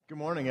Good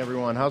morning,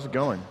 everyone. How's it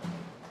going?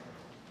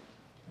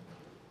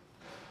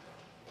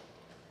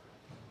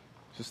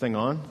 Is this thing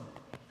on?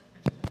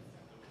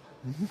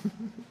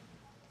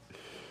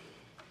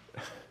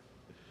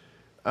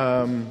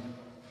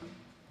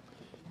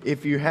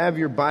 If you have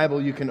your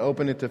Bible, you can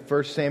open it to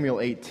 1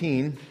 Samuel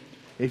 18.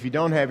 If you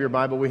don't have your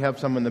Bible, we have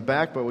some in the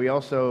back, but we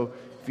also,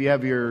 if you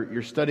have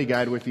your study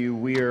guide with you,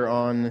 we are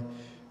on,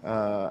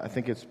 I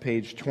think it's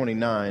page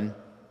 29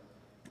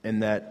 in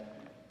that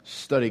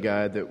study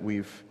guide that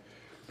we've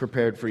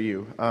prepared for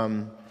you.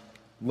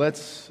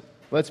 Let's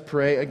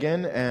pray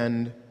again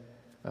and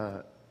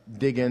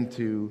dig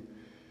into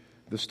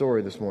the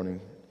story this morning.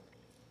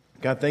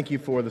 God, thank you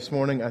for this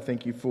morning. I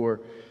thank you for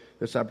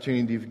this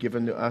opportunity you've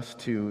given to us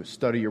to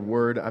study your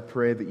word. I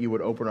pray that you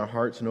would open our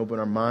hearts and open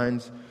our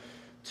minds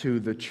to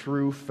the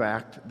true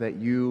fact that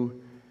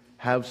you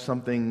have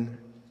something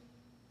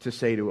to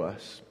say to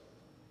us.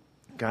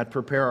 God,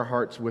 prepare our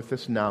hearts with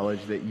this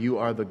knowledge that you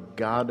are the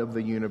God of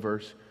the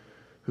universe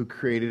who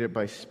created it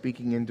by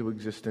speaking into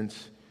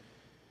existence,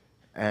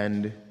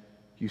 and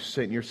you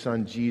sent your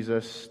Son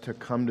Jesus to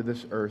come to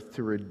this earth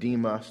to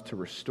redeem us, to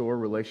restore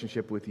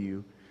relationship with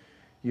you.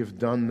 You've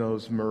done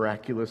those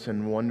miraculous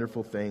and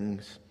wonderful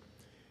things,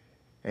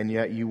 and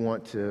yet you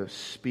want to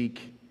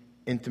speak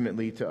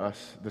intimately to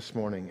us this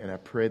morning, and I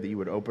pray that you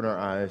would open our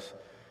eyes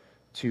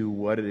to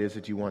what it is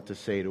that you want to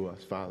say to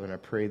us, Father, and I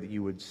pray that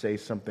you would say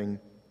something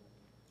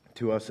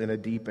to us in a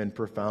deep and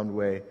profound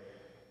way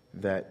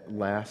that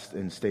lasts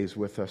and stays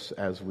with us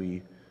as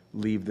we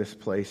leave this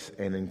place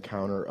and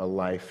encounter a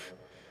life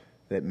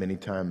that many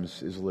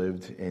times is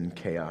lived in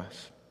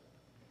chaos.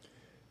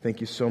 Thank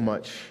you so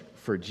much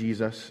for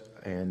Jesus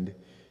and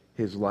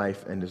his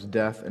life and his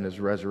death and his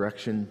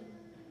resurrection.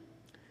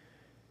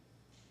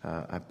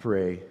 I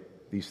pray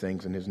these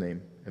things in his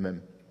name.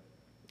 Amen.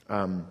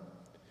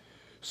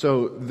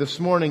 So this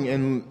morning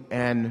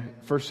in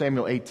 1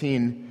 Samuel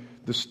 18,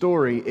 the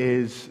story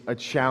is a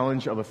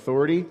challenge of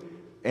authority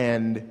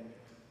and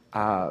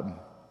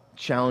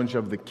challenge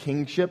of the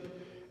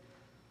kingship.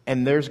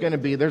 And there's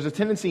a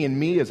tendency in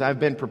me as I've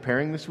been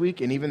preparing this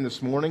week, and even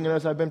this morning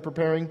as I've been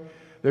preparing,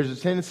 there's a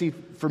tendency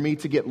for me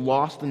to get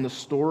lost in the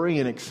story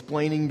and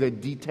explaining the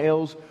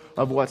details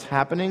of what's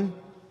happening,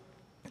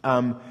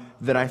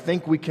 that I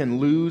think we can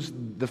lose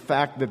the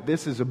fact that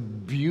this is a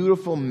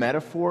beautiful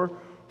metaphor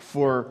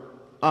for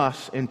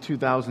us in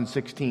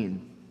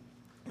 2016.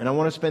 And I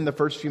want to spend the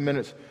first few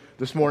minutes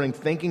this morning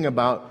thinking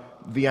about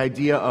the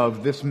idea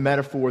of this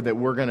metaphor that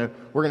we're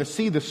gonna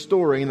see the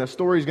story, and the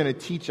story is going to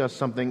teach us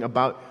something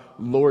about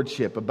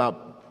lordship,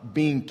 about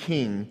being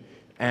king,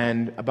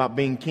 and about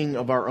being king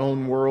of our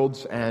own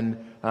worlds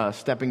and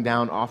stepping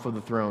down off of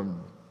the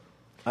throne.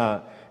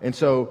 And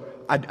so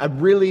I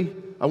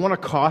want to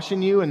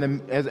caution you, and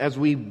then as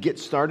we get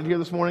started here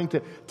this morning,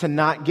 to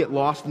not get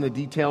lost in the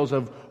details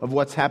of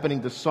what's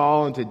happening to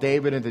Saul and to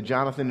David and to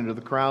Jonathan and to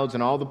the crowds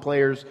and all the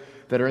players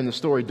that are in the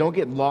story. Don't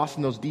get lost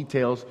in those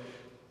details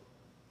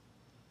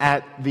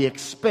at the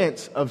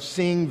expense of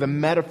seeing the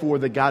metaphor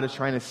that God is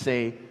trying to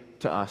say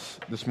to us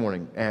this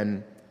morning.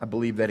 And I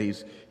believe that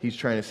he's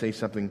trying to say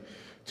something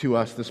to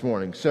us this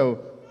morning. So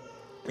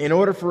in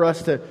order for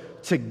us to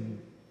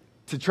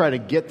try to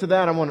get to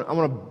that, I want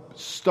to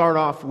start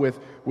off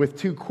with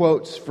two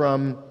quotes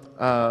from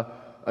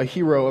a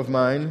hero of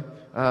mine,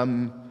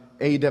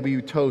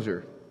 A.W.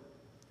 Tozer.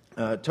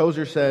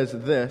 Tozer says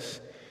this: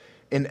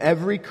 "In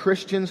every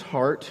Christian's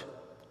heart,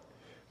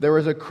 there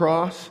is a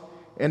cross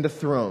and a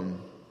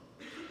throne."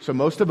 So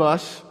most of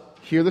us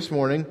here this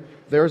morning,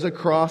 there is a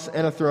cross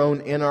and a throne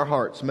in our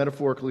hearts,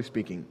 metaphorically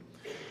speaking.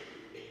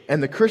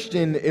 And the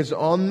Christian is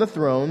on the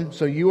throne,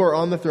 so you are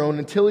on the throne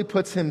until he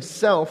puts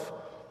himself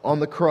on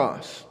the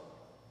cross.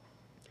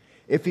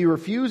 If he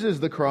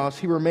refuses the cross,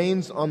 he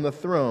remains on the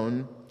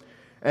throne,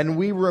 and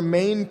we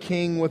remain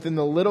king within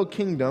the little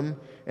kingdom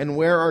and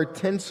wear our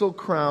tinsel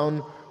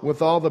crown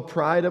with all the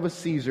pride of a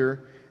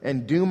Caesar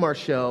and doom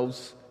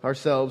ourselves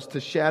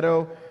to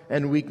shadow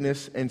and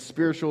weakness and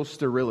spiritual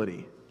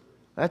sterility.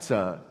 That's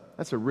a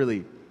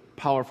really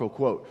powerful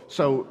quote.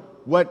 So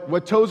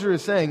what Tozer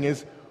is saying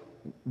is,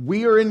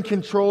 we are in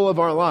control of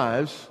our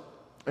lives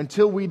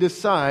until we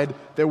decide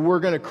that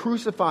we're going to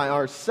crucify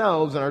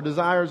ourselves and our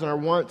desires and our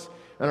wants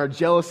and our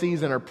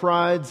jealousies and our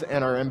prides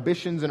and our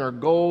ambitions and our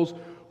goals.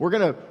 We're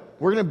going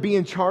to be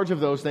in charge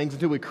of those things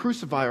until we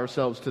crucify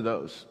ourselves to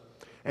those.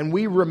 And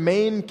we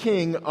remain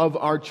king of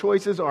our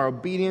choices, our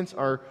obedience,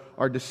 our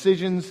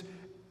decisions,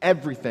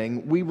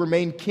 everything. We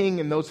remain king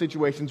in those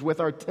situations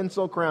with our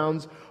tinsel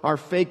crowns, our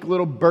fake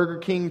little Burger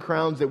King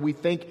crowns that we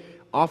think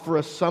offer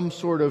us some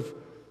sort of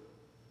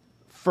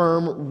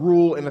firm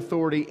rule and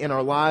authority in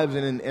our lives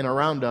and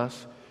around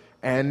us,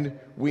 and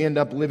we end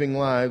up living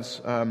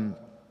lives. After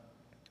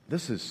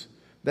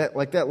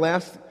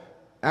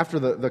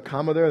the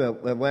comma there,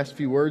 that last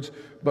few words,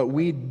 but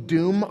we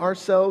doom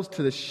ourselves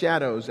to the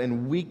shadows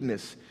and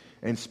weakness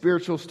and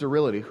spiritual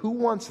sterility. Who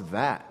wants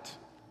that?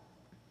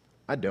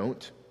 I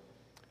don't.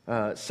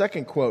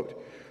 Second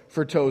quote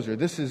for Tozer.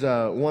 This is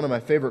one of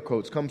my favorite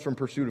quotes. Comes from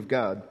Pursuit of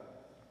God.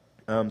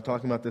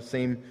 Talking about the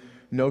same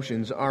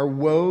notions. Our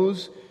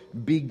woes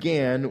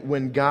began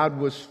when God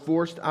was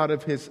forced out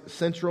of his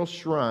central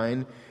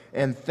shrine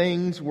and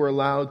things were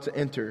allowed to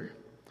enter.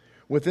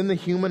 Within the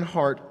human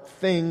heart,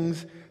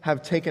 things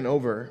have taken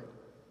over.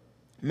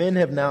 Men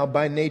have now,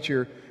 by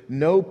nature,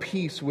 no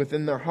peace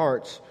within their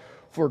hearts,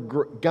 for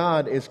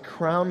God is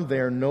crowned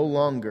there no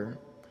longer.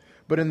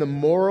 But in the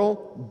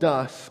moral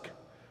dusk,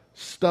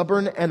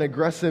 stubborn and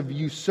aggressive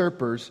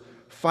usurpers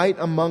fight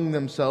among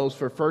themselves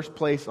for first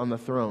place on the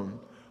throne.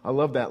 I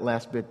love that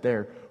last bit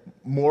there.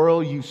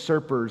 Moral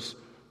usurpers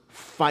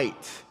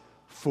fight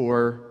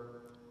for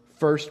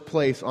first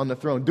place on the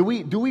throne. Do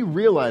we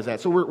realize that?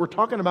 So we're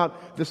talking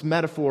about this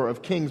metaphor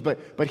of kings, but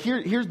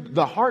here's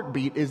the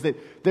heartbeat is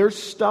that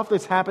there's stuff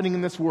that's happening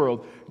in this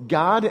world.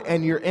 God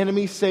and your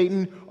enemy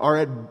Satan are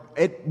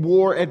at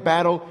war, at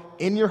battle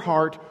in your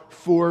heart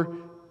for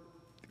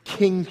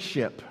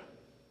kingship.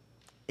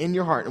 In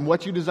your heart, and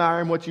what you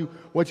desire and what you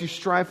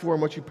strive for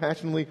and what you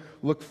passionately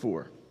look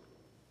for.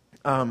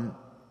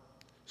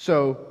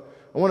 So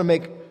I want to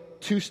make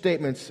two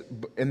statements,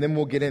 and then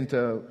we'll get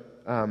into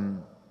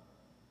 1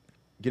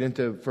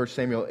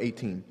 Samuel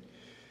 18.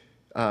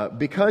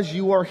 Because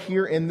you are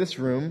here in this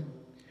room,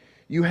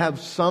 you have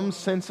some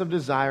sense of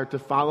desire to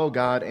follow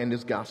God and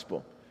His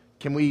gospel.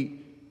 Can we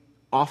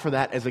offer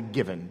that as a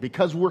given?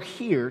 Because we're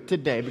here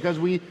today, because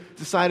we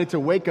decided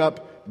to wake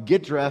up,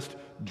 get dressed,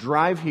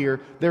 drive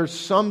here, there's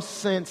some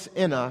sense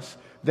in us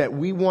that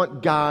we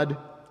want God,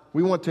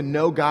 we want to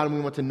know God, and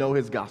we want to know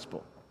His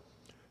gospel.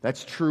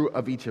 That's true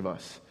of each of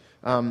us.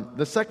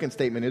 The second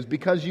statement is,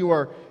 because you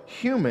are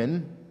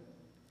human,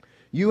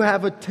 you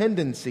have a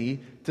tendency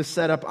to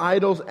set up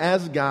idols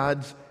as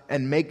gods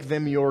and make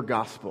them your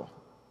gospel.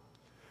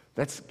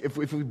 That's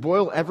if we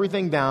boil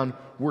everything down,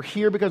 we're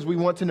here because we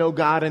want to know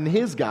God and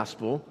His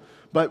gospel,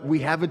 but we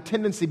have a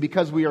tendency,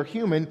 because we are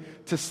human,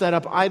 to set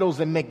up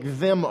idols and make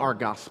them our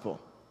gospel.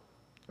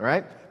 All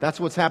right? That's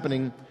what's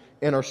happening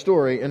in our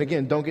story. And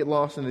again, don't get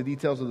lost in the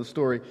details of the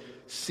story.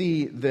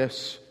 See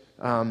this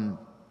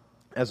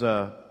as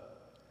a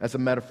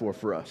metaphor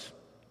for us.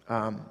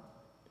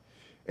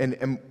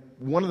 And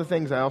one of the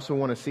things I also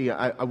want to see,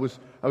 I was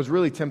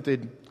really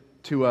tempted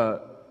to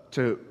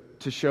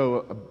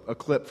show a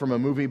clip from a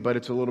movie, but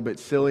it's a little bit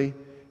silly.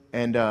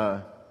 And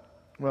I'm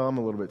a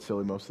little bit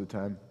silly most of the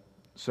time.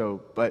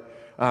 So, but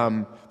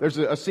there's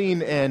a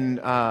scene in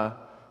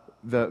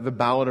the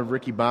Ballad of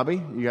Ricky Bobby.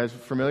 You guys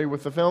familiar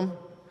with the film?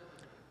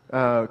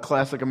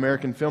 Classic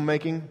American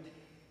filmmaking.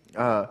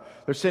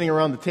 They're sitting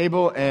around the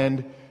table,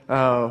 and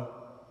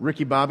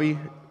Ricky Bobby,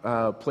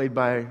 played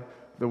by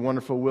the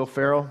wonderful Will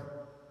Ferrell,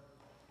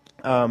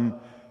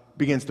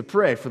 begins to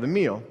pray for the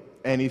meal.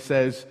 And he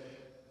says,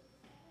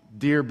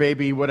 "Dear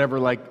baby, whatever,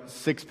 like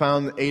 6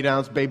 pound, 8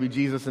 ounce baby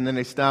Jesus," and then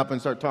they stop and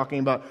start talking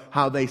about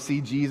how they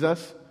see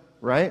Jesus,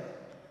 right?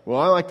 Well,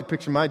 I like to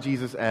picture my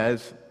Jesus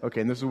as,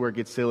 okay, and this is where it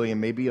gets silly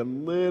and maybe a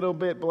little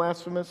bit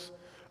blasphemous,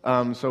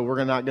 so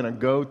we're not going to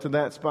go to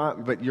that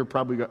spot, but you're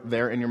probably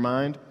there in your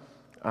mind.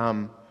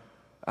 And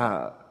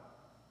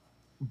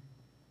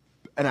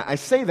I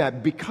say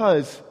that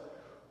because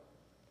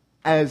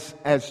as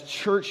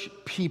church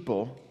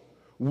people,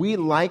 we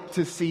like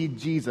to see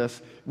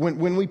Jesus.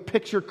 When we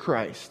picture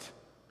Christ,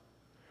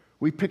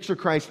 we picture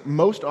Christ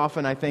most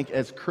often, I think,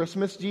 as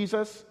Christmas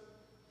Jesus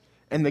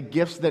and the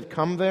gifts that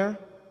come there,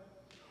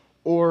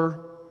 or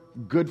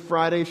Good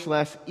Friday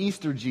 /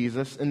 Easter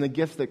Jesus and the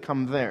gifts that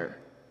come there.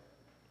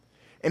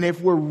 And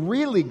if we're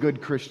really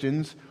good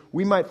Christians,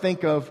 we might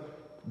think of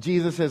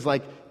Jesus as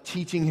like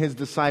teaching His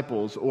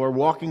disciples, or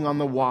walking on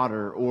the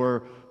water,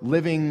 or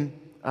living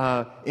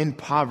in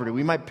poverty.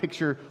 We might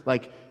picture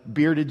like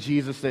bearded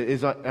Jesus that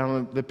is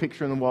on the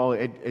picture on the wall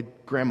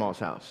at Grandma's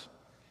house,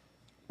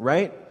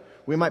 right?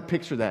 We might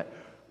picture that.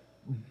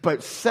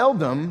 But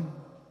seldom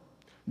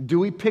do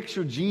we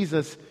picture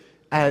Jesus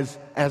as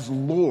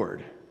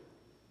Lord.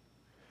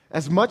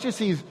 As much as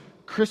He's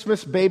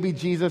Christmas baby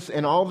Jesus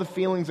and all the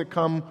feelings that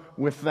come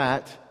with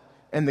that,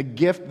 and the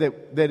gift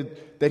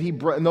that He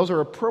brought, and those are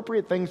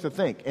appropriate things to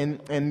think.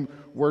 And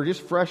we're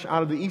just fresh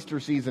out of the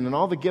Easter season and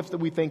all the gifts that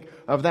we think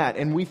of that.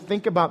 And we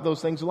think about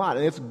those things a lot.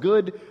 And it's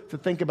good to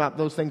think about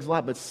those things a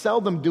lot. But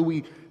seldom do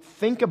we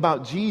think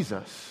about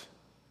Jesus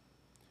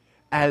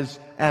as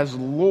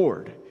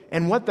Lord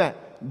and what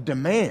that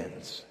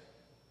demands.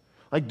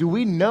 Like, do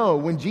we know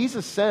when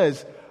Jesus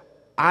says,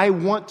 "I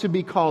want to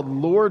be called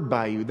Lord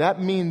by you,"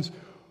 that means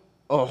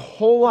a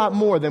whole lot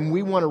more than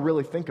we want to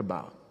really think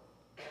about.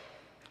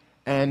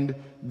 And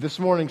this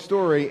morning's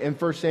story in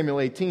 1 Samuel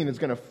 18 is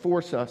going to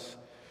force us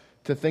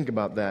to think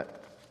about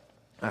that,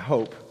 I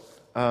hope.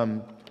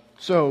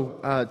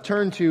 So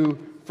turn to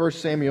 1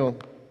 Samuel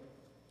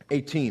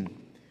 18.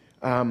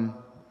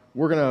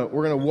 We're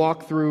gonna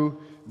walk through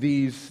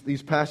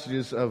these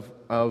passages of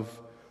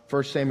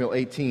 1 Samuel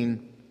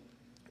 18,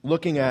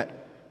 looking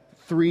at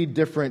 3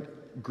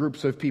 different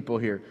groups of people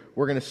here.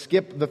 We're going to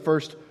skip the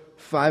first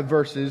 5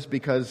 verses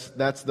because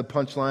that's the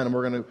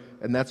punchline,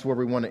 and that's where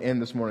we want to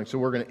end this morning. So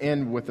we're going to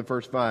end with the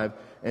first 5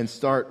 and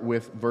start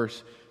with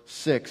verse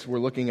 6. We're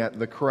looking at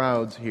the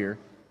crowds here.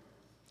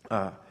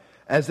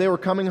 As they were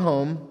coming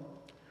home,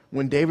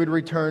 when David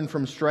returned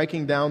from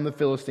striking down the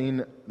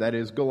Philistine, that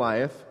is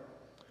Goliath,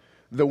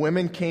 the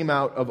women came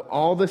out of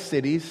all the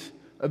cities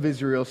of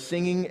Israel,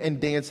 singing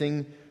and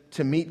dancing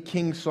to meet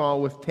King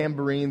Saul with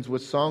tambourines,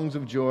 with songs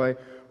of joy,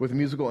 with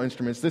musical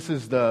instruments. This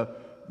is the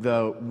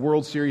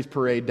World Series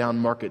parade down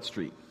Market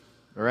Street.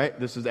 All right?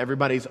 This is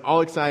everybody's all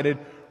excited,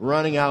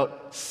 running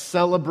out,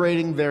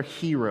 celebrating their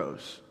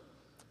heroes.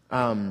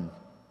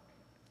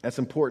 That's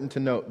important to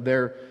note.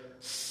 They're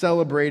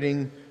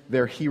celebrating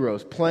their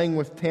heroes, playing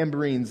with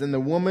tambourines, and the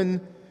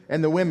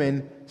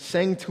women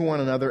sang to one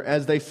another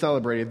as they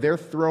celebrated. They're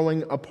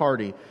throwing a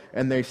party,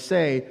 and they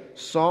say,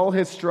 Saul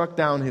has struck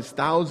down his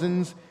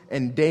thousands,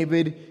 and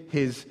David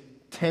his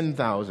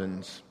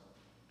 10,000s.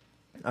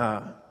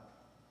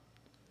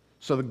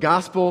 So the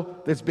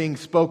gospel that's being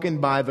spoken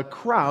by the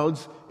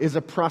crowds is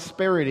a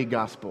prosperity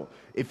gospel.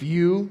 If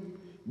you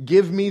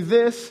give me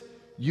this,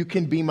 you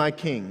can be my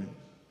king.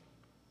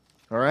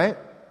 All right?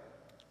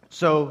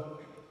 So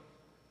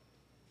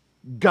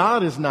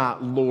God is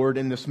not Lord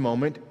in this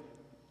moment.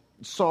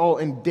 Saul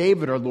and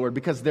David are Lord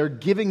because they're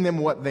giving them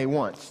what they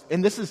want.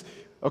 And this is,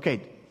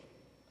 okay,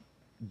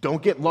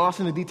 don't get lost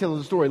in the details of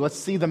the story. Let's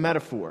see the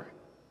metaphor.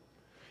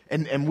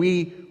 And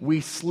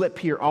we slip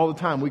here all the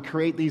time. We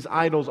create these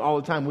idols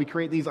all the time. We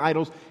create these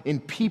idols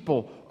in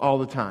people all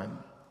the time.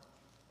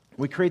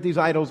 We create these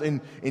idols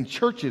in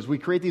churches. We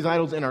create these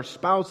idols in our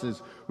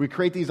spouses. We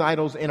create these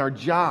idols in our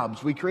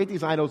jobs. We create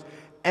these idols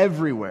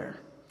everywhere.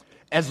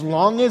 As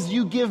long as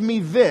you give me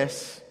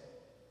this,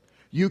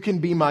 you can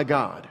be my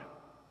God.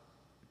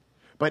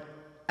 But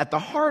at the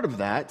heart of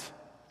that,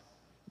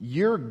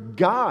 you're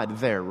God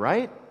there,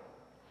 right?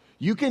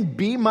 You can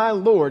be my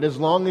Lord as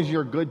long as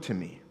you're good to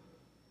me.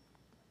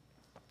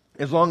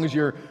 As long as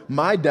you're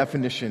my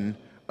definition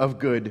of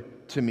good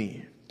to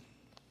me.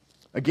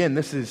 Again,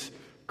 this is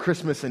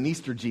Christmas and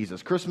Easter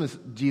Jesus. Christmas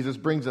Jesus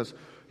brings us,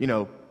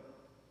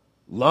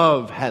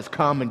 love has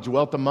come and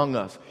dwelt among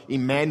us.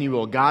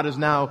 Emmanuel, God is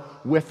now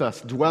with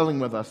us, dwelling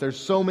with us. There's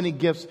so many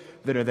gifts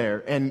that are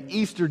there. And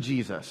Easter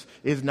Jesus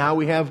is now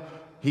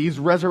He's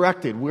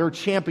resurrected. We're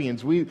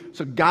champions.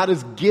 So God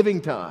is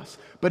giving to us.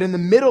 But in the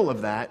middle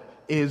of that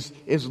is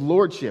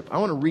lordship. I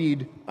want to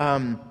read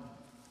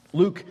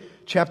Luke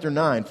chapter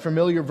 9,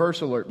 familiar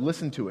verse alert.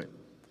 Listen to it.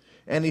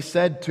 And he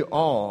said to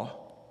all,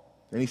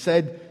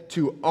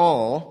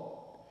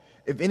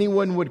 if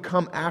anyone would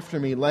come after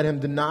me, let him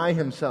deny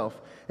himself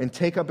and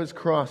take up his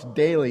cross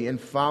daily and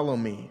follow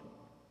me.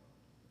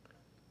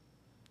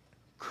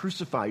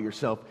 Crucify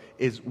yourself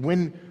is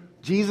when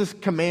Jesus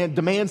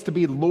demands to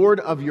be Lord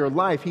of your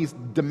life. He's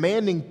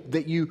demanding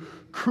that you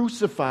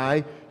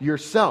crucify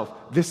yourself.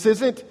 This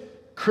isn't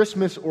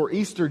Christmas or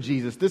Easter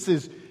Jesus. This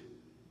is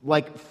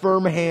like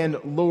firm hand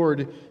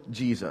Lord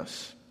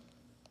Jesus.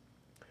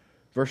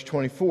 Verse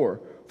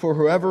 24, for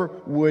whoever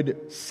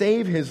would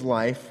save his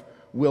life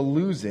will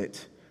lose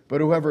it,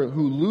 but whoever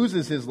who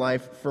loses his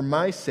life for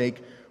my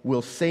sake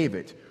will save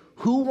it.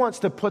 Who wants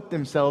to put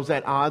themselves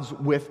at odds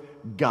with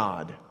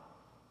God?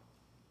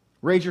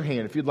 Raise your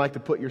hand if you'd like to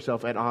put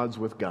yourself at odds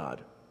with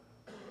God.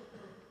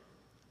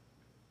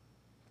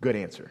 Good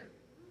answer.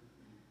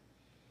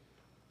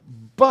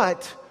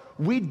 But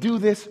we do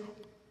this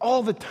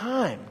all the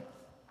time.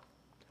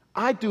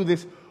 I do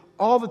this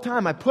all the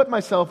time. I put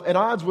myself at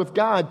odds with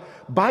God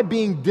by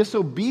being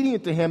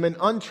disobedient to Him and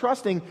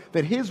untrusting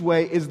that His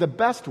way is the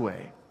best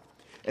way.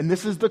 And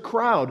this is the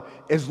crowd.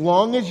 As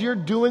long as you're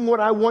doing what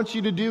I want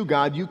you to do,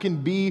 God, you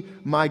can be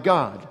my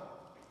God.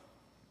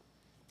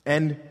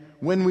 And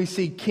when we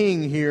see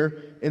king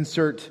here,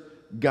 insert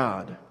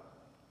God.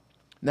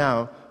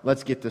 Now,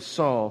 let's get to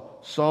Saul.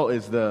 Saul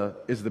is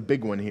the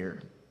big one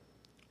here.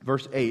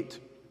 Verse 8.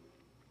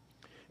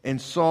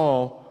 And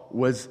Saul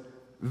was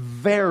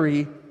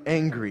very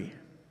angry.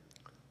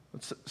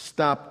 Let's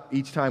stop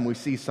each time we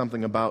see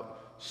something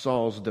about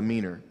Saul's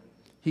demeanor.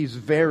 He's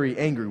very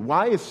angry.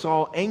 Why is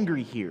Saul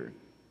angry here?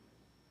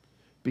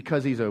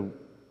 Because he's a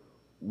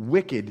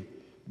wicked,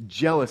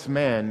 jealous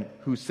man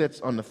who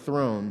sits on the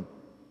throne.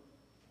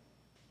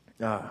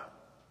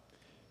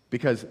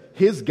 Because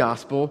his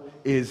gospel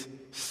is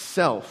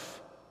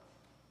self.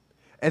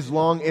 As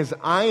long as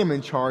I am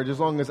in charge, as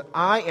long as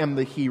I am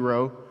the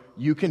hero,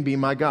 you can be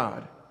my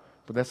God.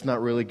 But that's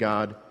not really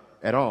God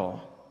at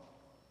all.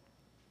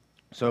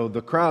 So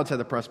the crowds had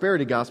the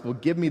prosperity gospel,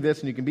 give me this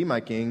and you can be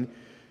my king.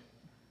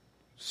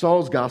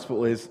 Saul's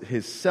gospel is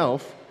his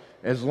self.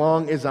 As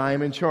long as I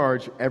am in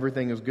charge,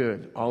 everything is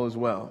good. All is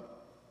well.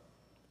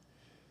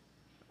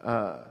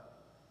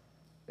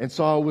 And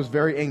Saul was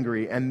very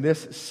angry, and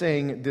this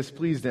saying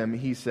displeased him.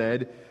 He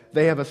said,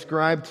 they have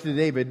ascribed to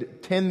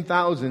David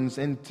 10,000s,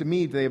 and to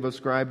me they have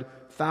ascribed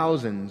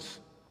thousands.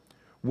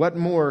 What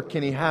more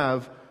can he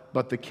have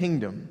but the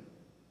kingdom?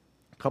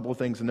 A couple of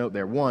things to note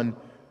there. One,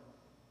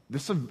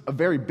 this is a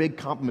very big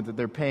compliment that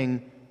they're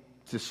paying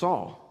to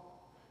Saul.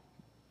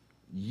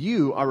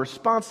 You are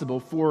responsible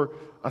for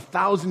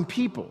 1,000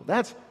 people.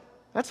 That's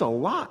a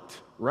lot,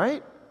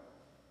 right?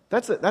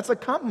 That's a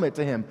compliment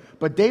to him.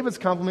 But David's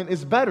compliment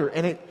is better,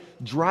 and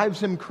it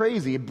drives him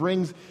crazy. It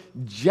brings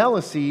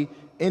jealousy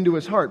into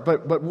his heart.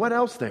 But what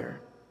else there?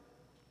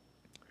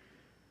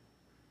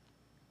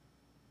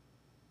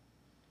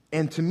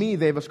 And to me,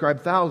 they've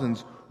ascribed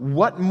thousands.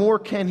 What more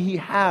can he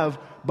have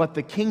but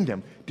the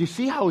kingdom? Do you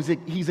see how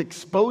he's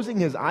exposing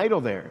his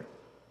idol there?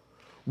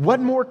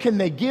 What more can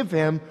they give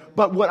him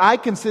but what I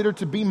consider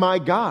to be my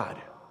God?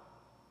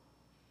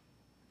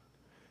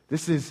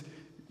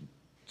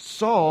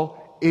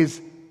 Saul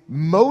is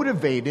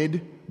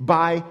motivated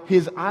by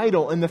his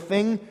idol and the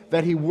thing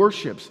that he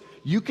worships.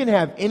 You can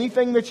have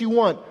anything that you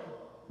want,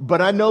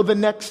 but I know the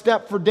next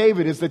step for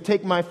David is to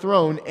take my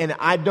throne, and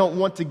I don't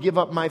want to give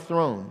up my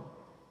throne.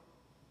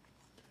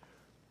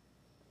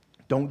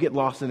 Don't get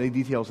lost in the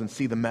details and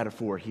see the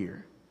metaphor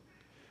here.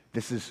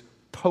 This is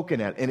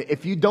poking at it. And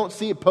if you don't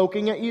see it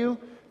poking at you,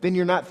 then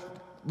you're not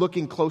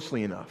looking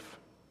closely enough.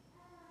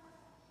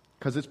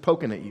 Because it's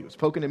poking at you. It's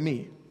poking at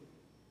me.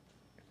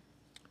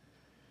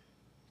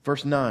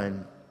 Verse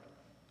 9.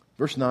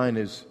 Verse 9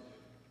 is,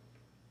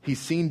 he's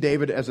seen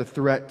David as a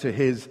threat to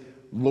his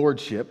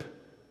lordship.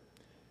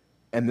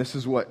 And this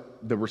is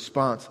what the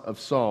response of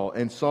Saul.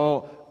 And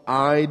Saul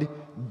eyed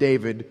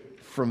David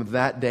from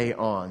that day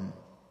on.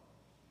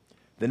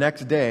 The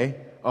next day,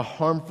 a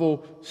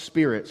harmful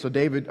spirit. So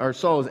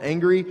Saul is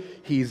angry.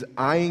 He's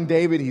eyeing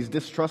David. He's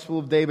distrustful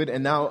of David.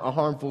 And now a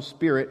harmful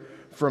spirit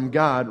from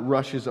God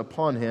rushes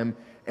upon him.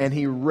 And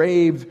he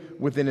raved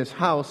within his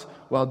house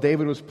while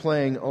David was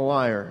playing a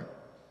lyre.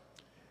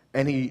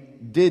 And he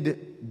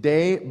did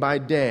day by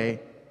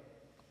day.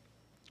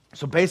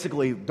 So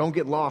basically, don't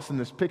get lost in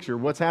this picture.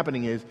 What's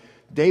happening is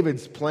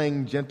David's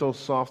playing gentle,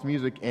 soft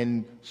music,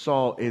 and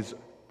Saul is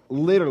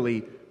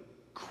literally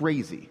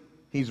crazy.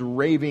 He's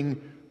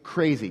raving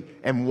crazy.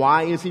 And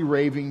why is he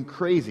raving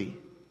crazy?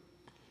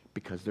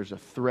 Because there's a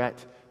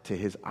threat to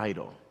his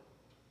idol.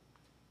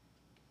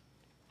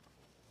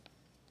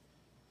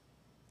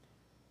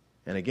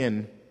 And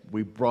again,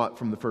 we brought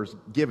from the first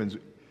givens,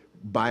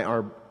 by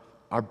our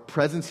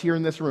presence here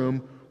in this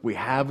room, we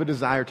have a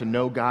desire to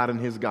know God and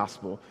His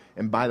gospel.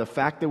 And by the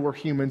fact that we're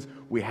humans,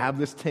 we have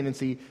this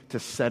tendency to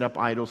set up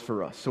idols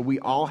for us. So we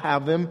all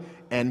have them,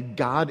 and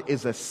God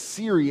is a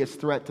serious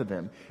threat to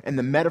them. And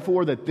the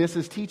metaphor that this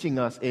is teaching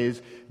us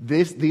is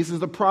these are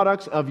the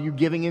products of you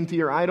giving into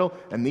your idol,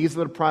 and these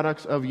are the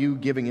products of you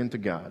giving into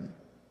God.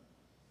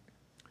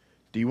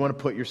 Do you want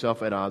to put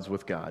yourself at odds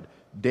with God?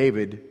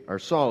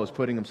 Saul is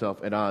putting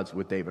himself at odds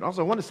with David.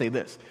 Also, I want to say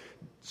this.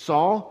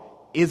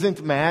 Saul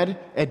isn't mad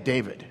at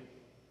David.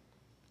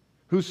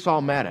 Who's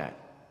Saul mad at?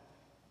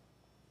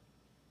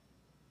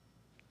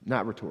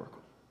 Not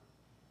rhetorical.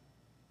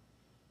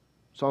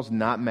 Saul's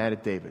not mad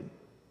at David.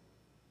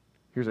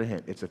 Here's a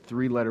hint. It's a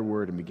 3-letter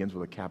word and begins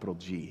with a capital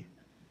G.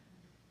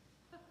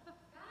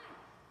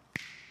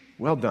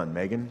 Well done,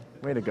 Megan.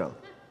 Way to go.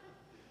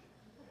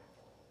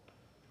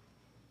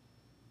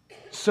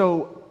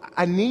 So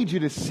I need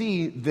you to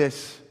see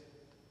this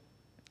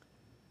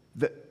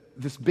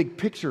big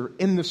picture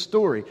in the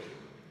story.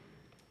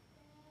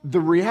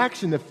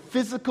 The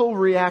physical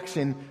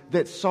reaction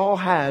that Saul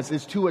has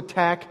is to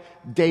attack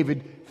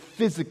David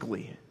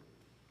physically.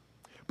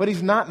 But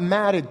he's not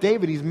mad at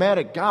David, he's mad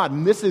at God.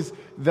 And this is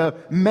the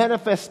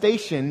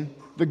manifestation,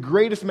 the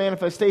greatest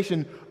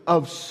manifestation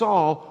of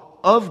Saul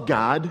of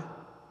God,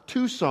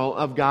 to Saul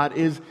of God,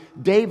 is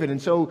David.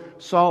 And so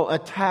Saul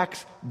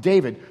attacks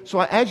David. So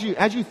as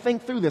you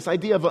think through this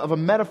idea of a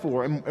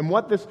metaphor and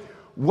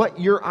what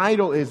your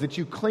idol is that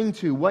you cling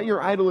to, what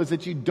your idol is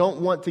that you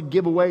don't want to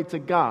give away to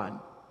God.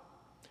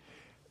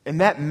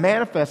 And that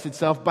manifests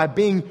itself by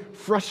being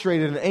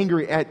frustrated and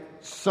angry at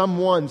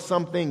someone,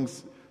 some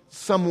things,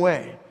 some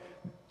way.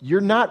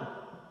 You're not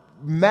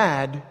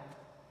mad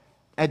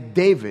at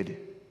David.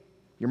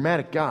 You're mad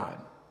at God.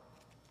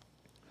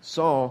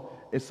 Saul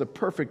is the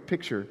perfect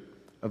picture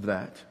of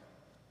that.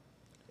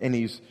 And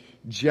he's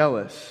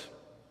jealous.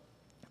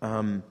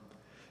 In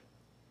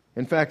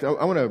fact,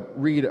 I want to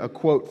read a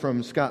quote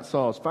from Scott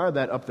Sauls. Fire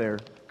that up there,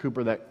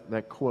 Cooper,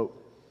 that quote.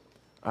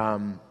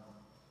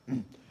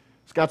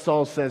 Scott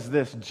Sauls says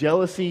this: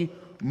 jealousy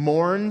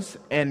mourns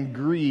and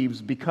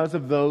grieves because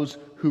of those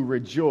who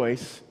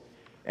rejoice,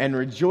 and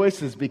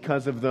rejoices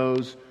because of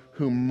those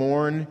who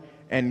mourn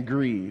and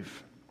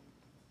grieve.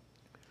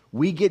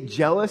 We get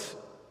jealous.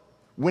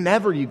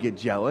 Whenever you get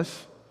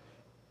jealous,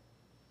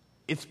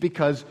 it's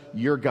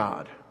you're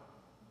God.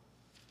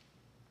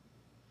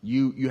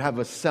 You have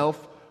a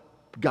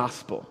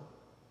self-gospel.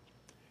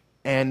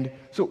 And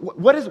so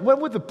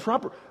what would the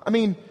proper... I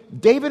mean,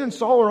 David and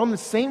Saul are on the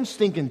same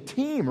stinking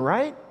team,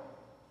 right?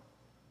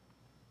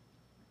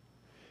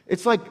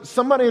 It's like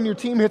somebody on your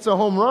team hits a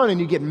home run and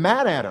you get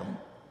mad at them.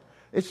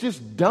 It's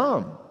just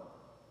dumb.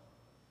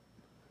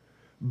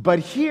 But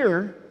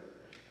here,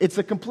 it's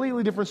a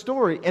completely different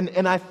story.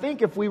 And I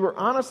think if we were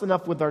honest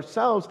enough with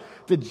ourselves,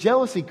 the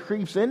jealousy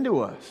creeps into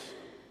us.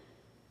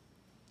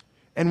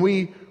 And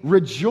we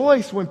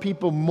rejoice when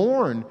people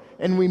mourn,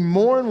 and we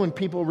mourn when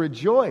people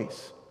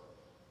rejoice.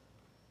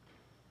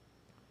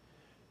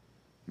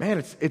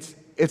 Man,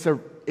 it's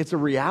a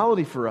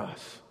reality for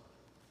us.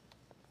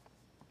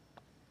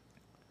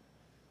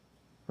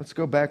 Let's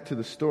go back to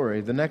the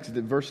story.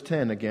 Verse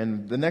 10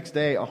 again. The next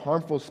day, a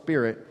harmful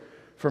spirit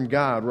from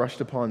God rushed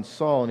upon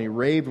Saul, and he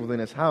raved within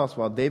his house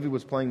while David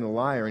was playing the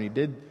lyre, and he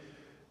did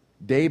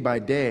day by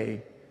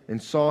day,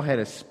 and Saul had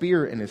a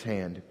spear in his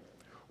hand.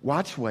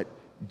 Watch what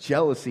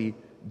jealousy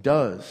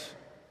does.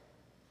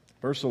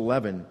 Verse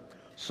 11,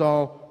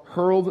 Saul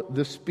hurled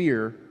the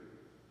spear,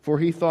 for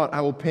he thought,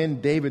 I will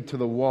pin David to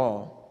the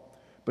wall.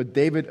 But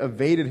David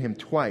evaded him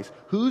twice.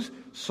 Who's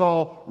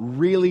Saul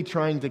really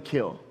trying to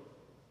kill?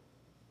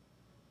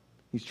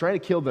 He's trying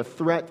to kill the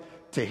threat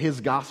to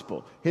his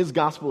gospel. His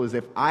gospel is,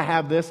 if I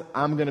have this,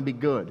 I'm going to be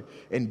good.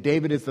 And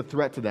David is the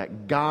threat to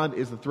that. God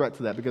is the threat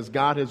to that, because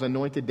God has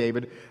anointed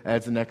David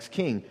as the next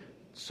king.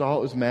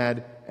 Saul is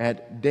mad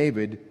at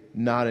David,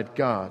 not at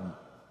God.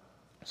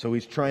 So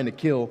he's trying to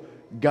kill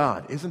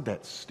God. Isn't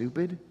that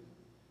stupid?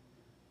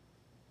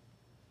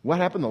 What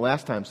happened the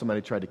last time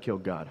somebody tried to kill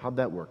God? How'd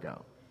that work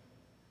out?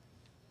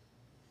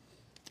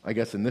 I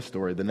guess in this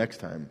story, the next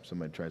time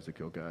somebody tries to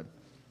kill God.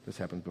 This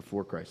happens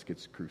before Christ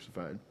gets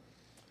crucified.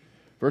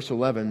 Verse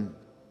 11,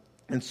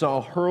 and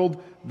Saul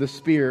hurled the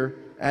spear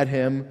at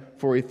him,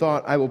 for he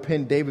thought, I will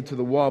pin David to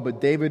the wall.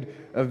 But David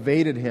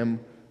evaded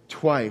him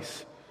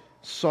twice.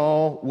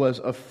 Saul was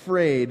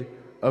afraid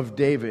of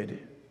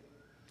David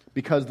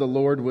because the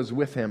Lord was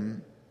with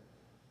him,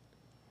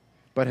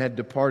 but had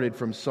departed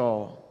from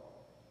Saul.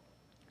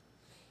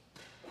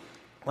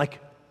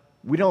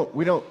 We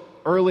don't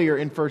earlier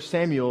in 1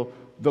 Samuel,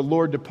 the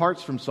Lord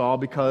departs from Saul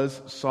because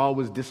Saul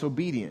was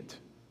disobedient.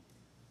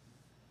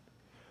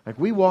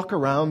 We walk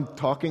around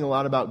talking a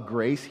lot about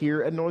grace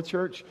here at North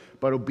Church,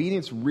 but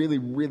obedience really,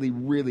 really,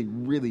 really,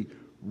 really,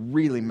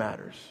 really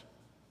matters.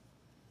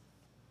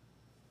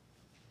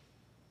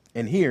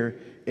 And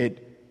here,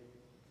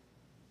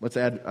 let's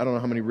add, I don't know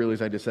how many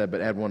reallys I just said,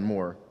 but add one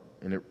more,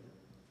 and it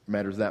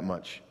matters that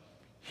much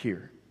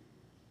here.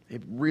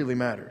 It really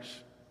matters.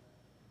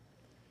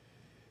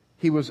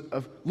 He was,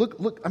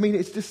 look, I mean,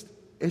 it's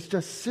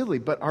just silly,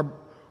 but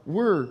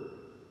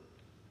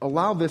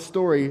allow this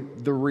story,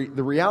 the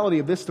reality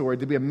of this story,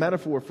 to be a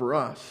metaphor for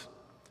us.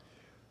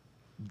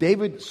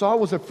 Saul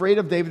was afraid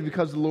of David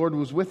because the Lord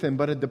was with him,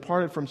 but had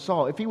departed from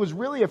Saul. If he was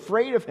really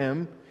afraid of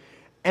him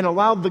and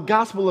allowed the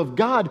gospel of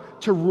God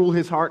to rule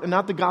his heart and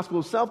not the gospel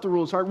of self to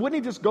rule his heart,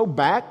 wouldn't he just go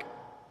back?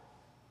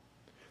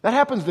 That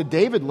happens to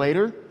David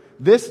later.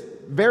 This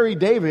very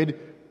David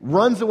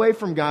runs away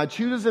from God,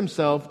 chooses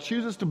himself,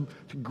 chooses to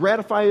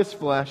gratify his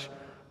flesh,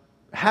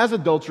 has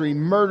adultery,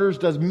 murders,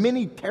 does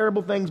many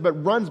terrible things, but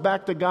runs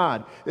back to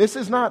God. This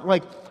is not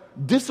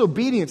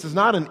disobedience is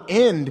not an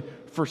end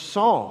for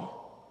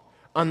Saul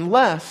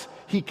unless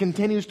he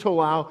continues to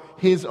allow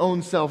his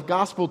own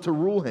self-gospel to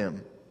rule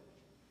him.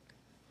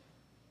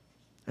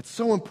 That's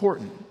so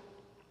important.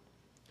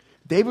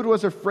 David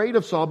was afraid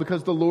of Saul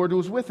because the Lord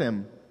was with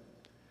him.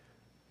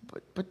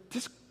 But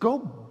just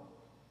go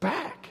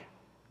back.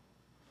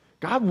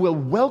 God will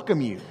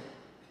welcome you.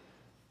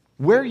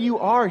 Where you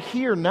are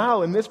here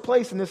now, in this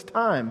place, in this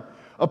time,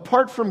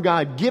 apart from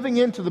God, giving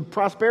into the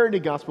prosperity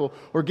gospel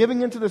or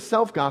giving into the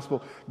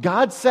self-gospel,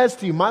 God says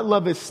to you, my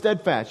love is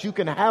steadfast. You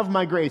can have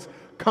my grace.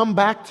 Come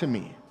back to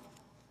me.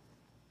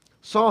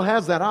 Saul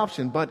has that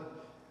option, but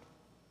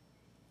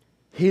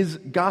his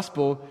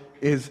gospel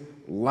is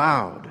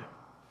loud.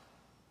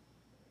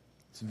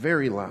 It's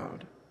very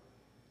loud.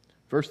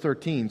 Verse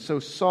 13, so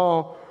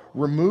Saul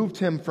removed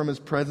him from his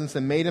presence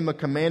and made him a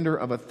commander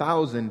of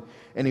 1,000,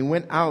 and he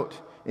went out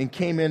and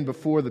came in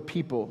before the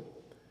people.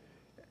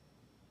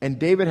 And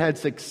David had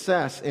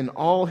success in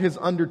all his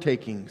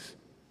undertakings,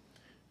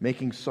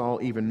 making Saul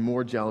even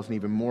more jealous and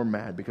even more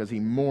mad, because he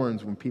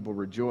mourns when people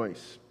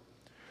rejoice.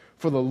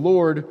 For the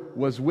Lord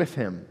was with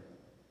him.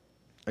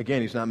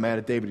 Again, he's not mad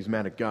at David, he's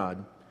mad at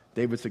God.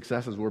 David's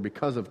successes were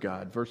because of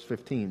God. Verse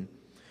 15.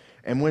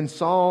 And when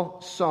Saul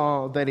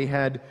saw that he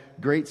had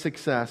great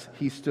success,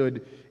 he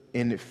stood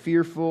in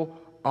fearful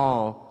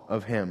awe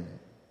of him.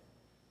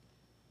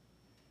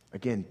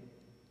 Again,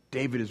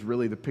 David is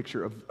really the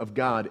picture of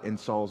God in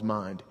Saul's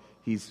mind.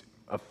 He's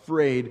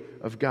afraid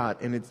of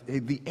God. And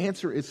the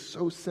answer is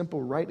so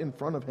simple right in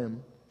front of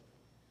him.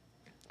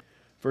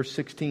 Verse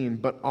 16,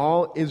 but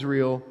all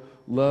Israel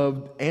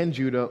loved, and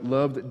Judah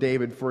loved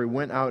David, for he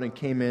went out and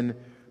came in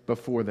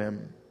before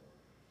them.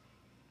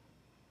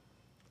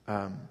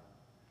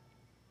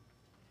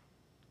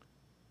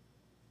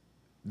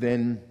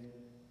 Then,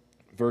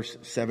 verse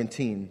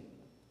 17,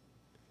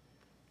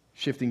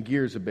 shifting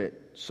gears a bit,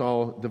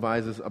 Saul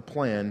devises a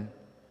plan.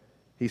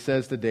 He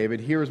says to David,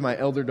 here is my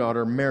elder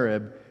daughter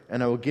Merab,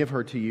 and I will give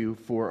her to you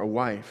for a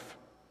wife.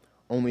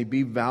 Only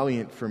be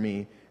valiant for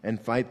me and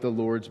fight the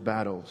Lord's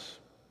battles.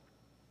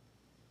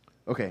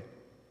 Okay,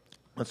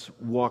 let's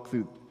walk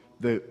through.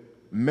 The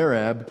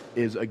Merab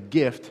is a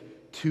gift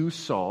to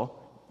Saul.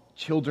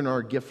 Children are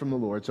a gift from the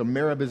Lord. So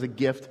Merab is a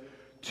gift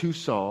to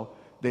Saul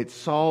that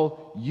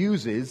Saul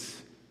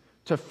uses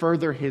to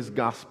further his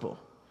gospel.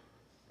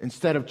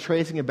 Instead of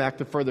tracing it back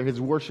to further his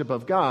worship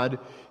of God,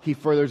 he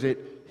furthers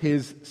it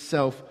his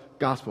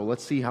self-gospel.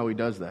 Let's see how he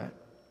does that.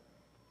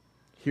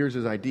 Here's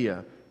his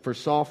idea. For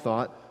Saul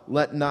thought,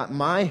 let not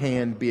my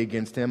hand be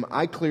against him.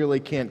 I clearly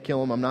can't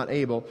kill him. I'm not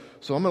able.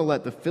 So I'm going to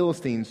let the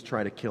Philistines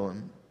try to kill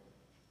him."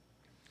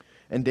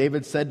 And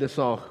David said to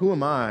Saul, "Who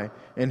am I,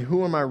 and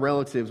who are my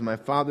relatives, my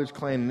father's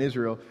clan in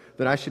Israel,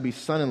 that I should be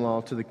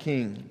son-in-law to the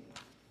king?"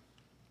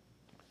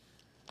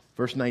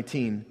 Verse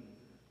 19,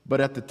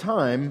 "But at the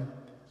time,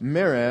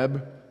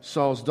 Merab,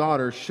 Saul's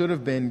daughter, should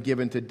have been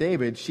given to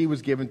David. She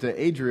was given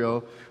to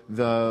Adriel,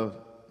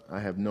 I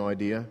have no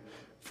idea,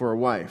 for a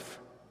wife."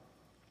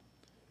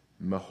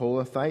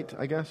 Maholathite,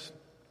 I guess.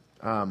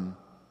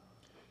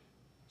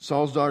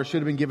 Saul's daughter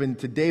should have been given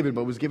to David,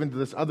 but was given to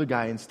this other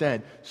guy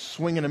instead.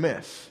 Swing and a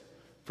miss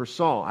for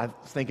Saul. I was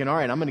thinking, all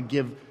right, I'm going to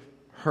give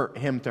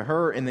him to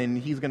her, and then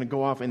he's going to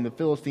go off, and the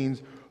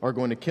Philistines are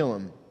going to kill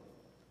him.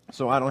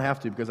 So I don't have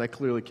to, because I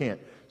clearly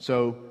can't.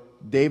 So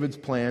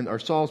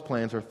Saul's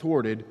plans are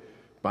thwarted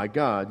by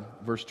God.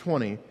 Verse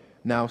 20,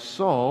 Now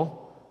Saul's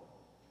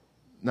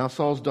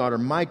daughter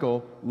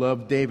Michal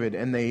loved David,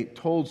 and they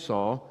told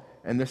Saul,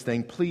 and this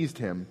thing pleased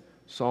him.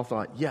 Saul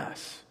thought,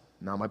 yes,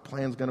 now my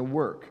plan's going to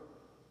work.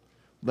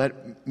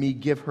 Let me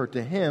give her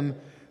to him,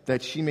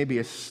 that she may be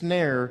a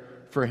snare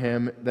for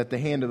him, that the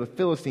hand of the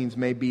Philistines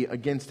may be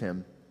against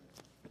him.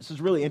 This is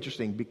really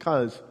interesting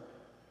because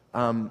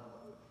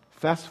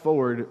fast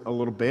forward a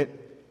little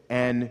bit,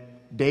 and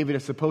David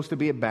is supposed to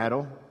be at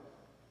battle,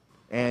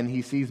 and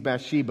he sees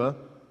Bathsheba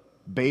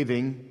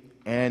bathing,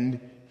 and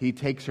he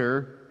takes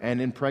her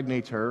and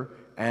impregnates her,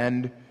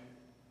 and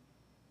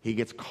he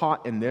gets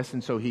caught in this,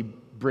 and so he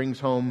brings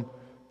home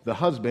the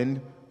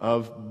husband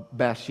of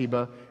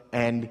Bathsheba,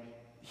 and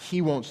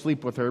he won't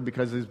sleep with her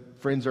because his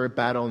friends are at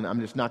battle, and I'm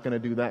just not going to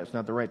do that. It's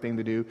not the right thing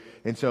to do.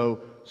 And so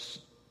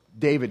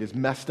David is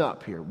messed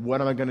up here.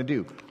 What am I going to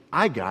do?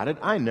 I got it.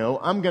 I know.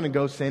 I'm going to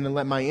go sin and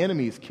let my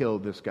enemies kill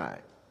this guy.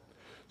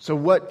 So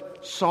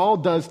what Saul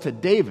does to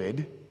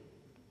David,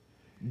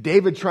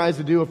 David tries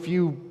to do a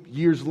few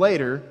years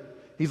later.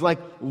 He's like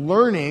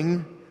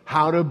learning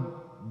how to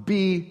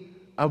be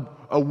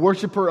a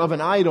worshiper of an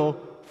idol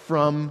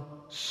from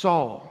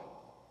Saul.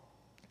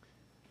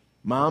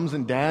 Moms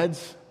and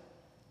dads,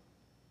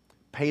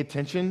 pay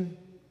attention.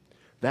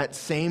 That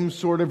same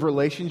sort of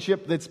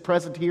relationship that's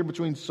present here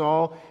between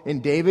Saul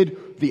and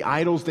David, the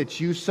idols that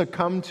you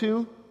succumb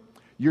to,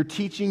 you're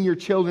teaching your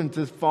children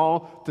to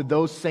fall to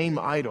those same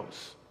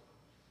idols.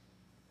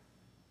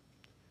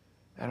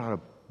 That ought to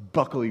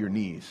buckle your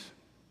knees.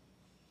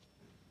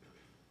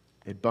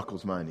 It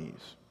buckles my knees.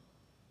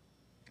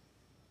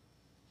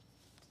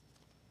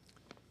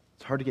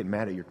 It's hard to get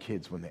mad at your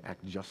kids when they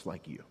act just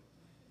like you.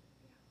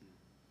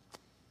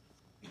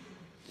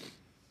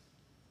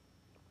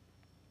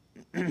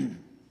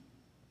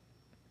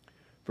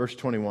 Verse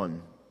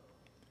 21.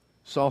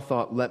 Saul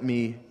thought, let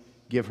me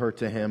give her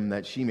to him,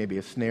 that she may be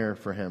a snare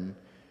for him,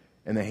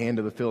 and the hand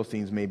of the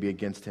Philistines may be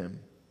against him.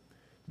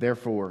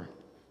 Therefore,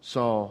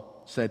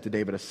 Saul said to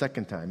David a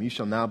second time, you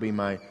shall now be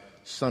my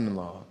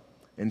son-in-law.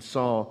 And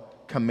Saul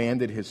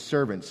commanded his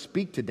servants,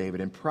 speak to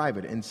David in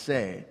private and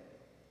say,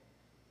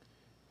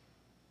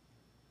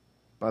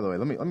 by the way,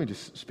 let me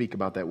just speak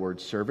about that word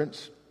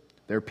servants.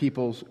 They're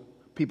people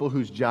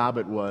whose job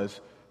it was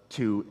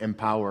to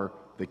empower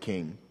the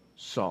king,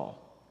 Saul.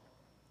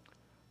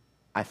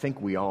 I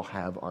think we all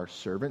have our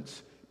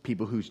servants,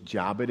 people whose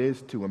job it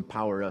is to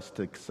empower us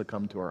to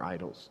succumb to our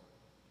idols.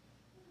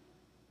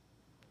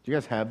 Do you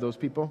guys have those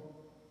people?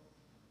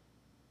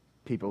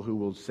 People who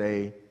will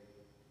say,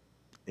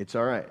 it's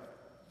all right.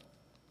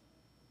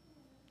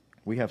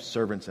 We have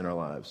servants in our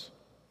lives.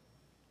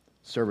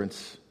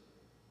 Servants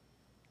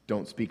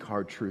don't speak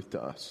hard truth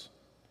to us.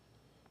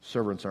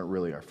 Servants aren't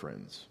really our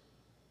friends.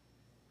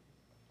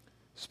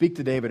 Speak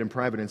to David in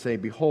private and say,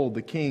 behold,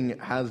 the king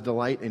has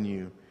delight in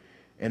you,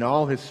 and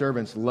all his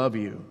servants love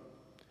you.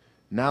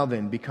 Now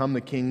then, become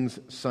the king's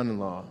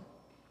son-in-law.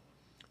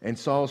 And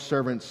Saul's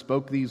servants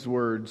spoke these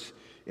words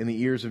in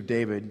the ears of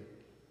David.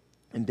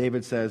 And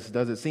David says,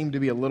 does it seem to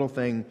be a little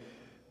thing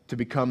to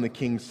become the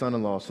king's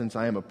son-in-law, since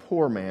I am a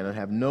poor man and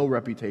have no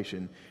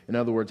reputation? In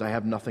other words, I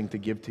have nothing to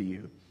give to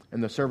you.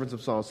 And the servants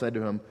of Saul said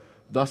to him,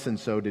 thus and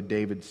so did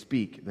David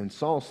speak. Then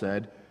Saul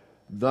said,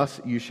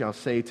 thus you shall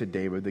say to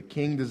David, the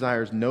king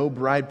desires no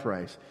bride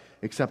price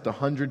except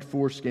 100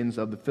 foreskins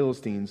of the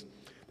Philistines,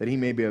 that he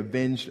may be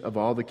avenged of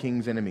all the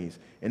king's enemies.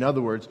 In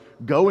other words,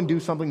 go and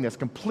do something that's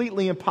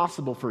completely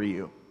impossible for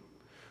you.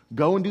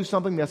 Go and do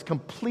something that's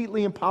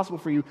completely impossible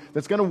for you,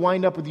 that's going to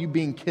wind up with you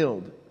being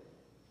killed.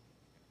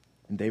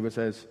 And David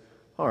says,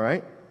 all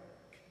right,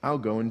 I'll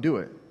go and do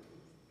it.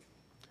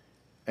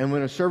 And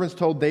when his servants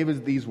told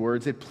David these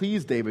words, it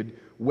pleased David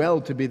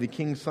well to be the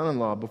king's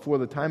son-in-law. Before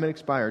the time had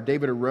expired,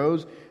 David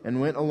arose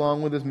and went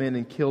along with his men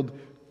and killed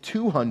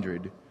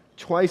 200,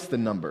 twice the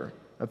number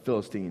of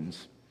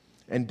Philistines.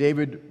 And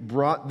David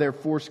brought their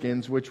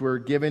foreskins, which were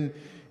given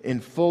in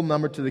full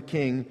number to the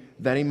king,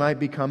 that he might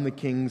become the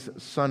king's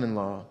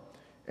son-in-law.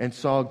 And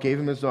Saul gave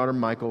him his daughter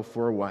Michal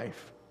for a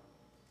wife.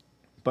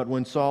 But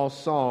when Saul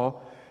saw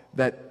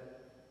that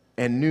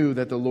and knew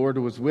that the Lord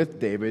was with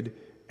David,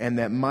 and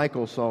that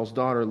Michal, Saul's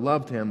daughter,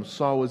 loved him,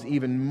 Saul was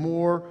even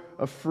more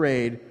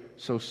afraid.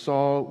 so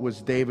Saul was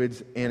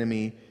David's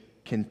enemy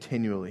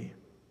continually.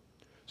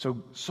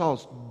 So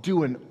Saul's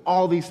doing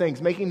all these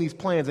things, making these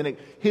plans, and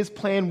his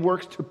plan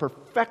works to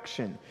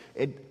perfection.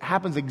 It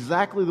happens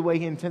exactly the way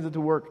he intends it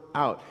to work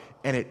out,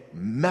 and it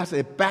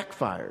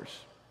backfires.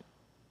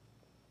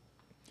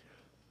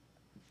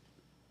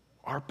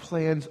 Our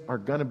plans are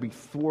going to be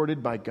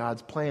thwarted by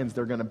God's plans.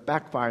 They're going to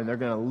backfire, and they're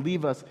going to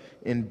leave us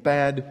in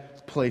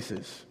bad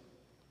places.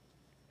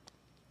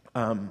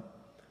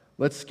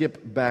 Let's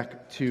skip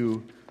back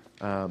to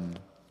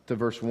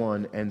verse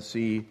 1 and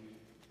see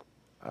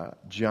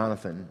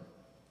Jonathan,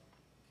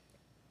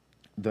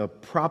 the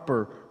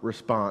proper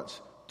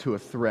response to a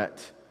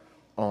threat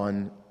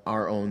on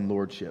our own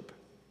lordship.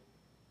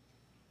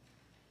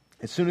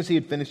 As soon as he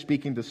had finished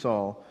speaking to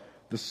Saul,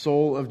 the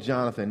soul of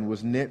Jonathan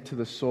was knit to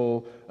the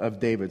soul of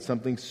David.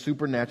 Something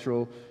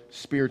supernatural,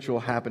 spiritual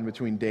happened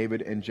between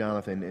David and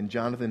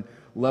Jonathan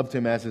loved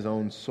him as his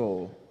own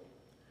soul.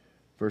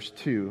 Verse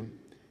 2,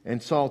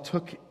 and Saul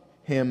took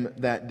him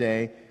that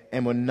day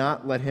and would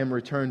not let him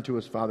return to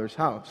his father's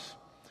house.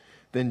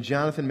 Then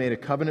Jonathan made a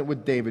covenant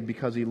with David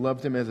because he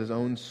loved him as his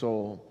own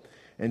soul.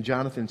 And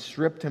Jonathan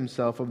stripped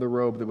himself of the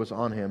robe that was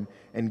on him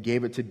and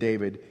gave it to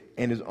David,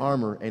 and his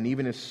armor, and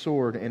even his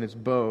sword, and his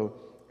bow,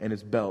 and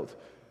his belt.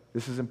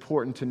 This is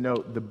important to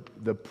note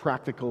the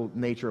practical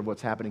nature of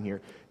what's happening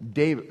here.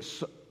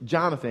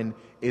 Jonathan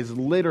is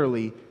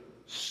literally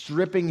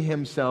stripping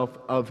himself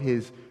of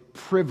his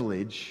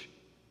privilege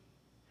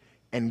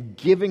and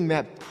giving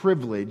that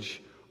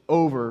privilege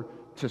over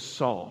to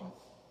Saul,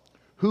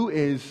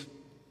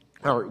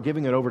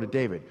 giving it over to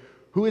David,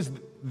 who is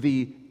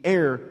the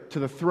heir to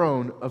the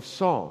throne of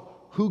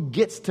Saul. Who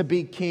gets to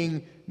be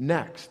king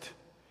next?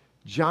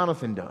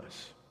 Jonathan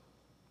does.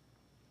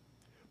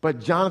 But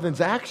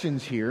Jonathan's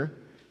actions here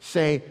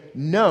say,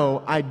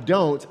 no, I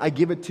don't. I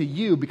give it to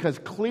you because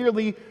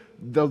clearly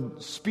the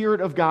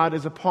Spirit of God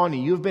is upon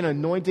you. You've been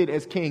anointed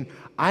as king.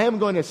 I am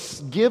going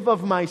to give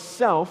of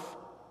myself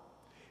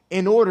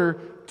in order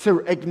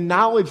to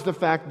acknowledge the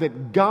fact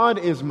that God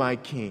is my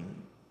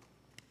king.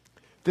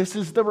 This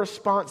is the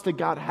response that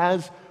God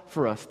has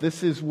for us.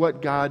 This is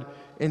what God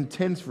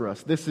intends for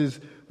us. This is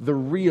the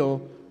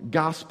real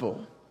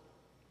gospel.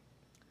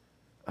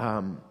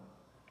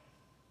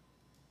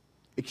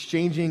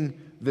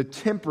 Exchanging the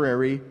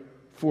temporary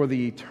for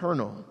the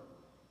eternal.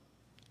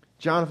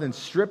 Jonathan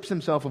strips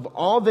himself of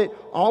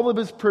all of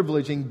his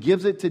privilege and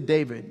gives it to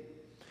David.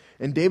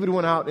 And David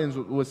went out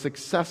and was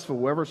successful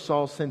wherever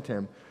Saul sent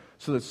him,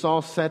 so that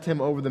Saul set him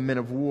over the men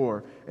of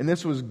war. And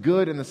this was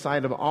good in the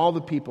sight of all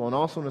the people and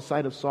also in the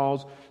sight of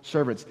Saul's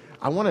servants.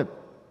 I want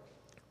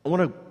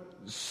to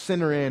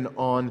center in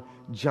on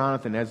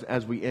Jonathan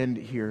as we end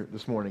here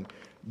this morning.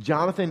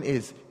 Jonathan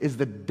is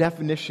the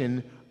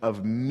definition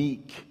of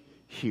meek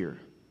here.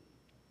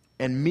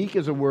 And meek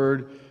is a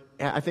word,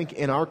 I think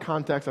in our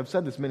context, I've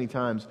said this many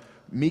times,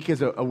 meek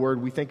is a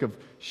word we think of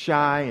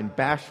shy and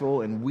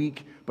bashful and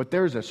weak, but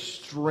there's a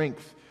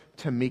strength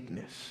to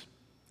meekness.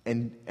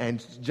 And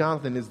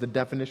Jonathan is the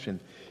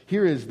definition.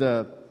 Here is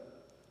the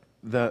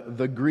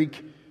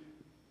Greek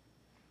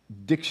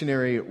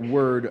dictionary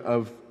word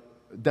of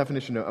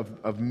definition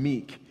of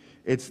meek.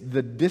 It's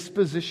the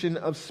disposition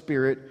of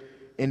spirit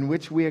in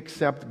which we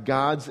accept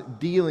God's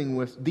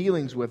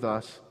dealings with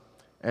us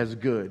as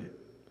good.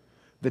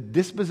 The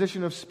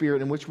disposition of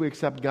spirit in which we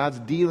accept God's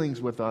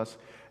dealings with us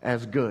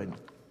as good.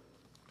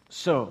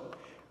 So,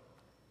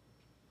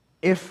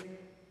 if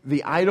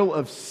the idol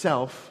of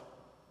self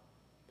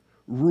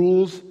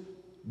rules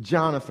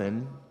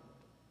Jonathan,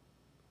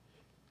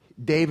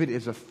 David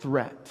is a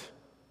threat.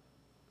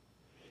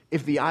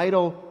 If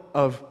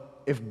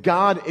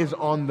God is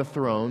on the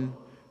throne,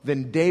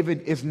 then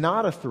David is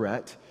not a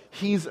threat.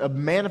 He's a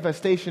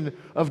manifestation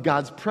of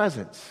God's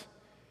presence.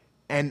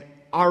 And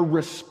our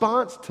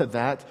response to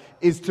that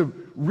is to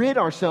rid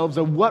ourselves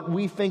of what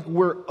we think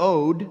we're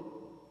owed,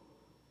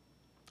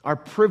 our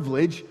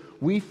privilege.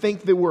 We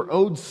think that we're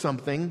owed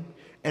something,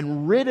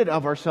 and rid it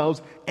of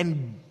ourselves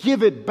and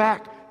give it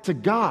back to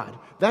God.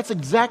 That's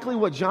exactly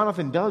what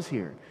Jonathan does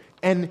here.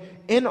 And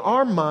in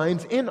our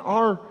minds,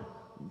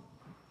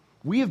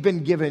 we have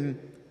been given,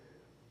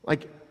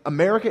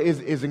 America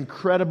is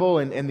incredible,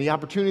 and the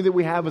opportunity that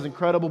we have is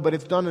incredible, but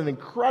it's done an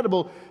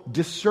incredible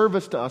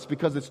disservice to us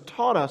because it's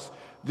taught us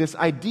this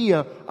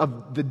idea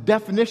of the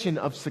definition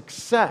of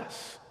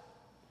success.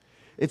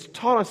 It's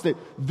taught us that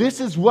this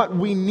is what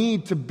we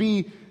need to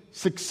be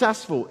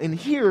successful. And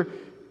here,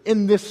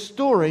 in this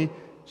story,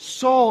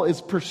 Saul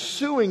is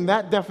pursuing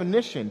that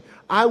definition.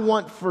 I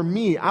want for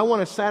me. I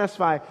want to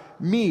satisfy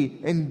me.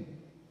 And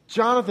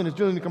Jonathan is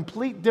doing the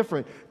complete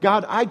different.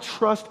 God, I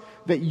trust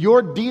that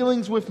your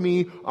dealings with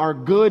me are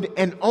good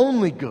and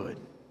only good.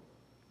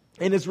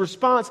 And his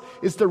response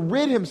is to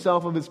rid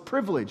himself of his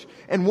privilege.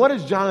 And what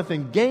does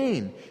Jonathan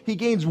gain? He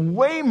gains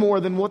way more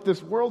than what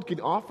this world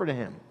could offer to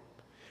him.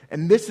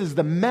 And this is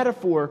the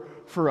metaphor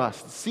for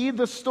us. See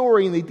the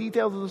story and the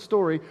details of the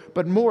story,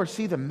 but more,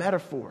 see the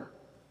metaphor.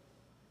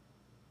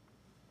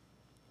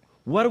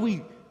 What do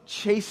we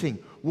chasing?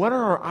 What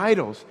are our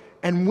idols?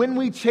 And when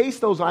we chase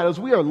those idols,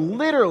 we are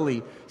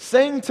literally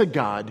saying to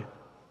God,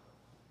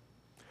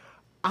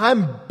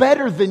 I'm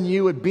better than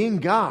you at being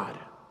God.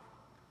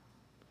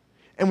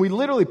 And we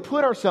literally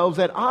put ourselves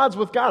at odds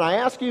with God. I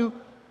asked you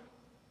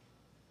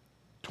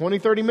 20,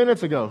 30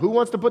 minutes ago, who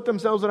wants to put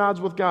themselves at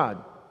odds with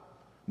God?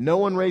 No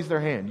one raised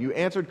their hand. You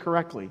answered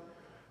correctly.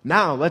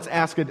 Now let's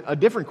ask a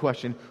different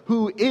question.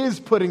 Who is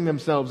putting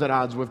themselves at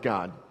odds with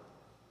God?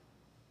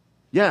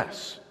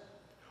 Yes.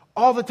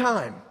 All the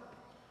time.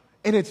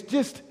 And it's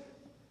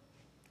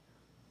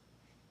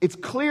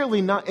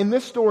clearly not, in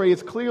this story,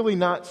 it's clearly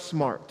not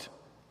smart.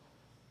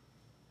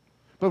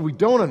 But we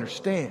don't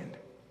understand.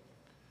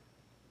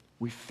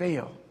 We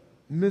fail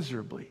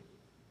miserably.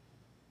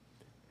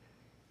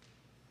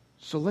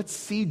 So let's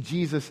see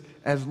Jesus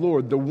as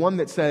Lord, the one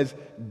that says,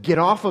 get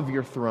off of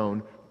your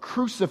throne,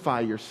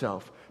 crucify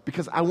yourself,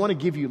 because I want to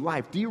give you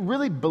life. Do you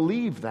really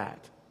believe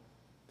that?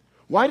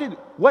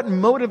 What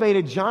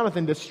motivated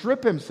Jonathan to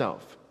strip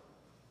himself?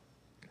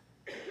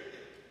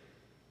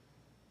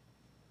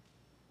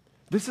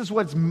 This is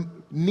what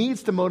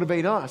needs to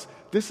motivate us.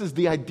 This is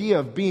the idea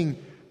of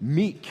being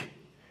meek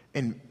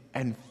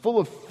and full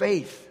of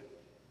faith.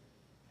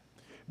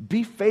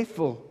 Be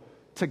faithful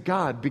to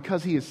God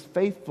because He is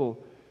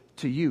faithful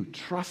to you.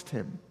 Trust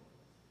Him.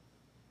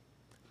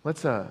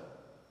 Let's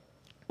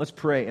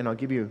pray, and I'll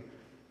give you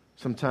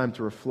some time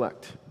to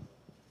reflect.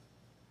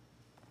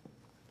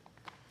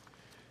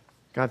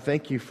 God,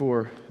 thank you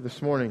for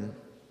this morning.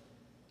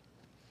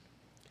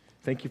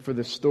 Thank you for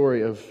this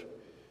story of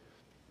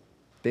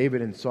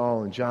David and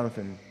Saul and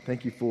Jonathan.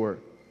 Thank you for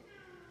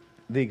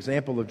the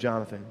example of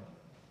Jonathan.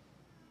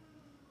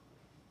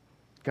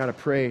 God, I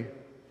pray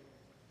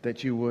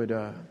that you would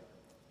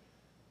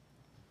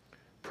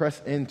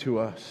press into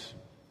us.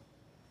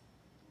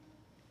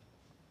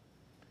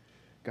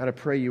 God, I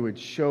pray you would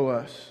show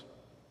us,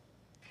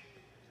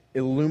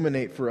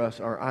 illuminate for us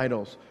our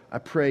idols. I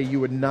pray you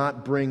would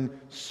not bring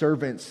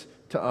servants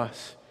to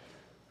us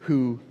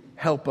who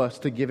help us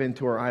to give in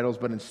to our idols,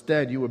 but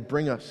instead you would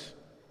bring us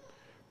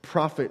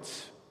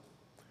prophets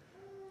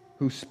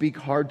who speak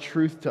hard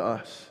truth to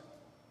us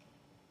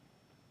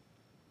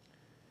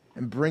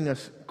and bring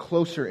us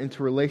closer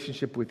into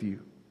relationship with you.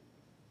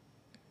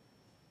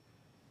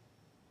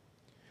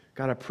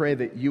 God, I pray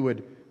that you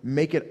would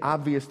make it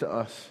obvious to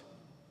us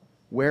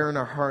where in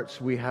our hearts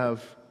we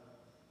have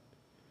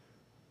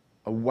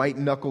a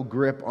white-knuckle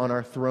grip on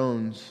our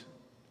thrones,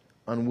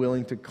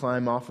 unwilling to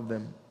climb off of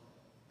them.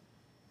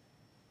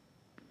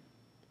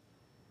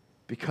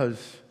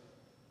 Because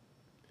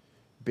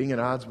being at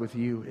odds with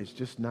you is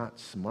just not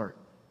smart.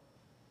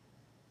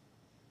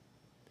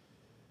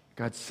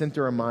 God,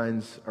 center our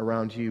minds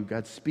around you.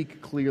 God,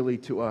 speak clearly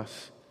to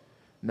us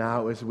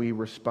now as we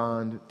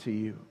respond to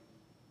you.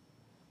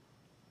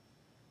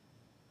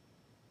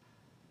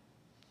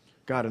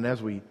 God, and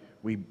as we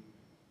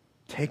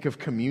take of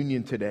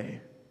communion today,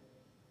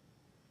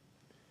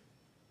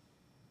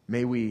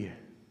 may we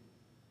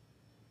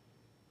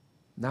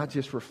not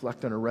just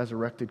reflect on a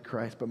resurrected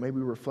Christ, but may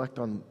we reflect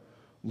on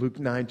Luke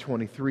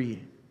 9:23.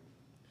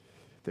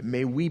 That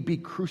may we be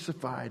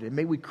crucified, and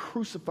may we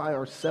crucify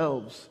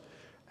ourselves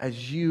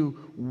as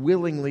you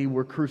willingly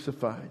were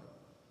crucified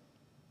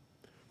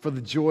for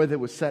the joy that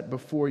was set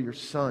before your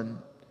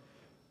Son.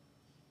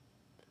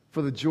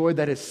 For the joy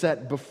that is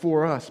set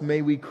before us,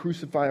 may we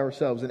crucify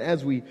ourselves. And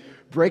as we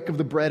break of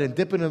the bread and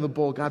dip it in the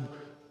bowl, God,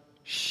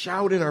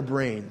 shout in our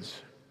brains.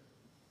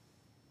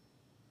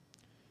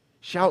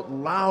 Shout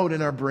loud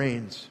in our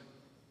brains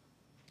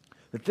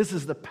that this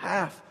is the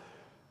path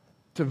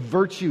to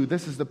virtue.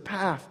 This is the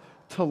path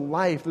to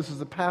life. This is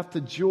the path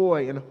to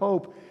joy and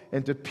hope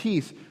and to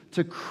peace,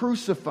 to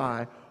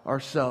crucify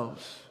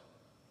ourselves.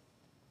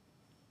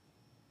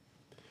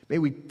 May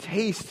we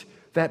taste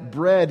that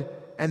bread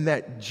and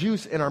that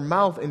juice in our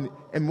mouth,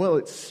 and will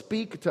it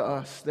speak to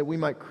us that we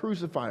might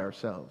crucify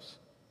ourselves.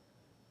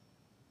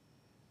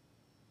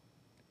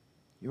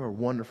 You are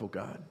wonderful,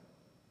 God.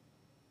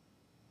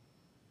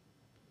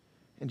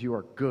 And you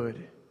are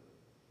good.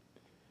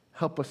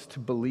 Help us to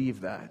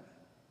believe that.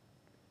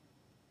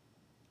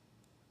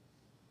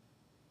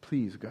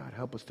 Please, God,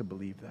 help us to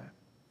believe that.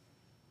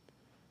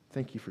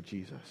 Thank you for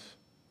Jesus.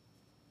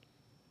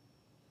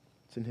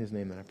 It's in His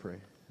name that I pray.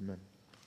 Amen.